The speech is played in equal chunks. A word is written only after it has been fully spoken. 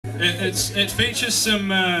It features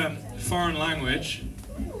some foreign language.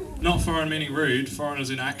 Not foreign meaning rude, foreign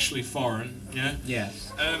as in actually foreign, yeah?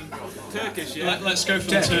 Yes. Turkish, yeah. Let's go for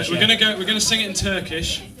the Turkish. Yeah. We're gonna sing it in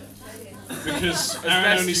Turkish because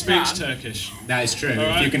Aaron only speaks Turkish. That is true.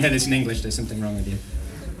 Right. If you can hear this in English, there's something wrong with you.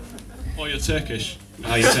 Or you're Turkish.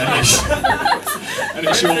 Oh, you're Turkish. And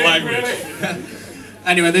it's your language.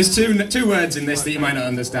 Anyway, there's two words in this that you might not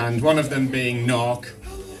understand. One of them being Nork,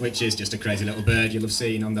 which is just a crazy little bird you'll have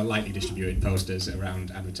seen on the lightly distributed posters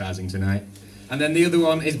around advertising tonight. And then the other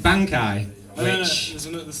one is Bankai, which...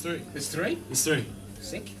 There's three. There's three? There's three.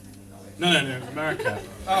 Sick? No, America.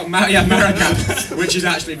 Oh, yeah, Maracap, which is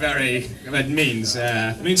actually very... It means...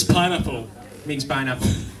 means pineapple. Means pineapple.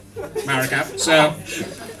 Maracap. So...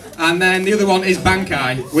 And then the other one is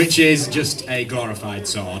Bankai, which is just a glorified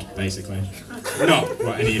sword, basically. Not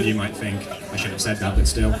what any of you might think. I should have said that, but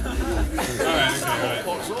still. Alright.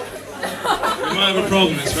 We might have a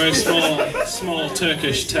problem, it's very small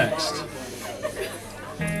Turkish text.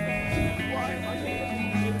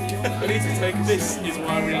 I need to take this is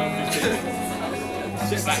why we love this.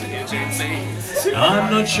 Sit back here, JC.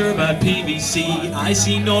 I'm not sure about PVC. I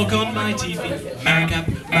see Nork on my TV. Maracap,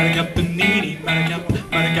 Maracap, Panini, Maracap,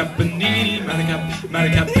 Maracap, Panini, Maracap,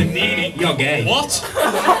 Maracap, Panini. You're gay. What?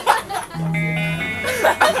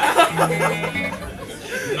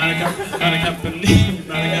 Maracap, Maracap, Panini,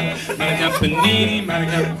 Maracap, Maracap, Panini,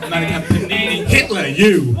 Maracap, Maracap, Panini. Hitler,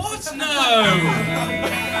 you! What? No!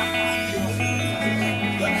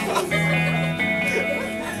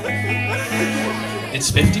 It's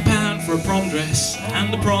 £50 for a prom dress,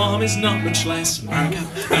 and the prom is not much less. Maracap,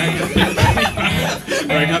 Maracap,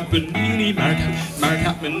 Maracap, Panini, Maracap,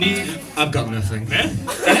 Maracap, Panini. I've got nothing. Yeah?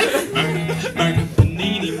 Maracap,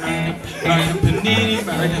 Panini, Maracap, Maracap, Panini,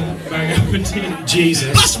 Maracap, Maracap, Panini.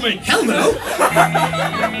 Jesus. Pass me! Hell no!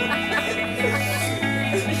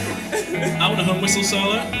 I want a home whistle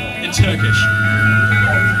solo in Turkish.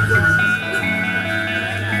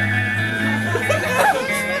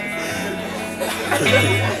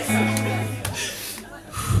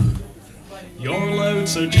 You're alone,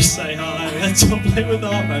 so just say hi. Let's all play with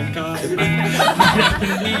our mankind.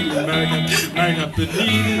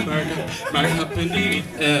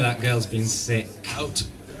 That girl's been sick. Out.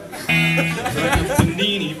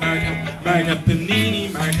 Panini, Maracap, Panini,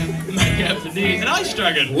 Maracap, Panini. An ice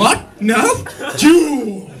dragon. What? No?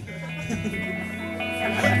 Jewel!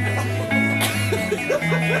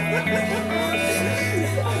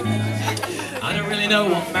 I don't really know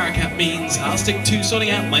what Maracap means. I'll stick to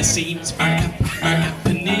sorting out my seams. Maracap, Maracap,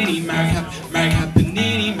 Panini, Maracap, Maracap,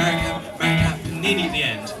 Panini, Maracap, Maracap, Panini. The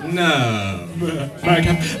end. No.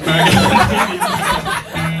 Maracap, Maracap,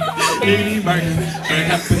 Panini, Maracap,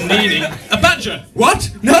 Maracap, Panini. A badger.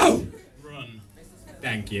 What? No! Run.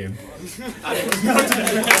 Thank you.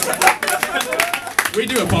 We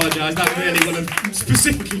do apologise, that's really one of,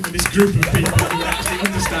 specifically for this group of people who actually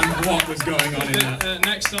understand what was going on in that.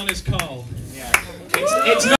 Next on is Carl. It's not